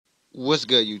What's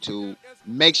good, YouTube?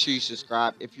 Make sure you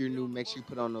subscribe. If you're new, make sure you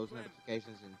put on those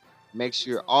notifications and make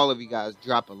sure all of you guys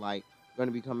drop a like. Going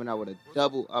to be coming out with a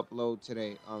double upload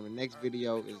today. The next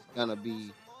video is gonna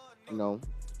be, a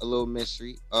little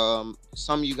mystery. Some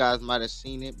of you guys might have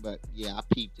seen it, but yeah, I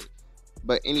peeped it.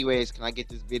 But anyways, can I get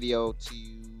this video to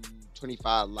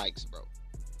 25 likes, bro?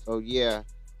 So yeah,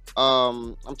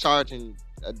 I'm charging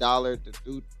 $1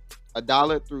 through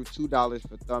 $2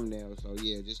 for thumbnails. So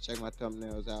yeah, just check my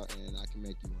thumbnails out and I can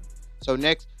make you one. So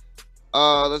next,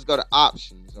 let's go to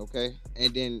options, okay?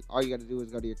 And then all you gotta do is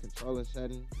go to your controller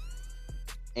settings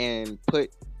and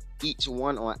put each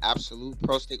one on absolute.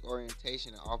 Pro stick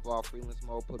orientation and off ball freelance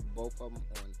mode, put both of them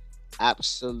on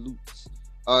absolutes.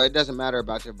 It doesn't matter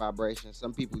about your vibration.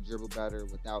 Some people dribble better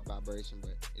without vibration,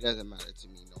 but it doesn't matter to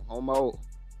me. No homo.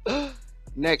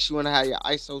 Next, you want to have your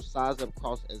ISO size up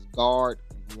cross as guard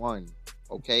 1.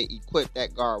 Okay, equip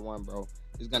that guard 1, bro.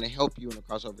 It's gonna help you in the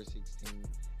crossover 16.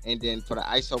 And then for the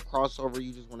ISO crossover,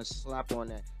 you just want to slap on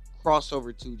that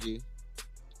crossover 2G.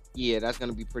 Yeah, that's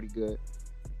gonna be pretty good.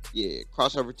 Yeah,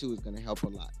 crossover 2 is gonna help a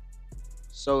lot.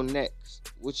 So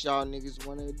next, what y'all niggas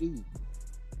want to do?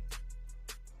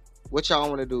 What y'all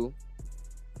want to do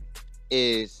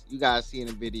is, you guys see in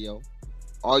the video,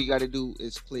 all you got to do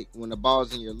is click. When the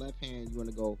ball's in your left hand, you want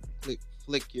to go flick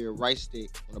your right stick.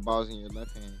 When the ball's in your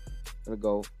left hand, you're going to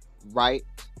go right,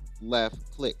 left,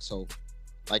 click. So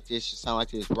like this should sound like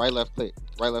this: right, left, click,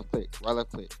 right, left, click, right,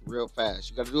 left, click, real fast.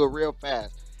 You got to do it real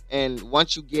fast. And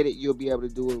once you get it, you'll be able to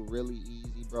do it really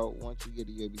easy, bro. Once you get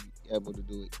it, you'll be able to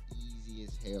do it easy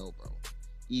as hell, bro.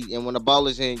 Easy. And when the ball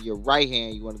is in your right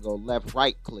hand, you want to go left,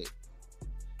 right, click.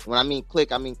 When I mean click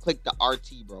the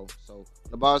RT, bro. So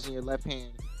when the ball's in your left hand,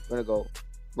 you're gonna go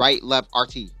right, left,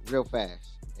 RT, real fast.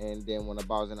 And then when the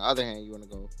ball's in the other hand, you wanna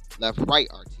go left, right,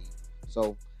 RT.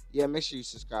 So yeah, make sure you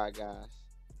subscribe, guys.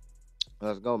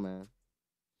 Let's go, man.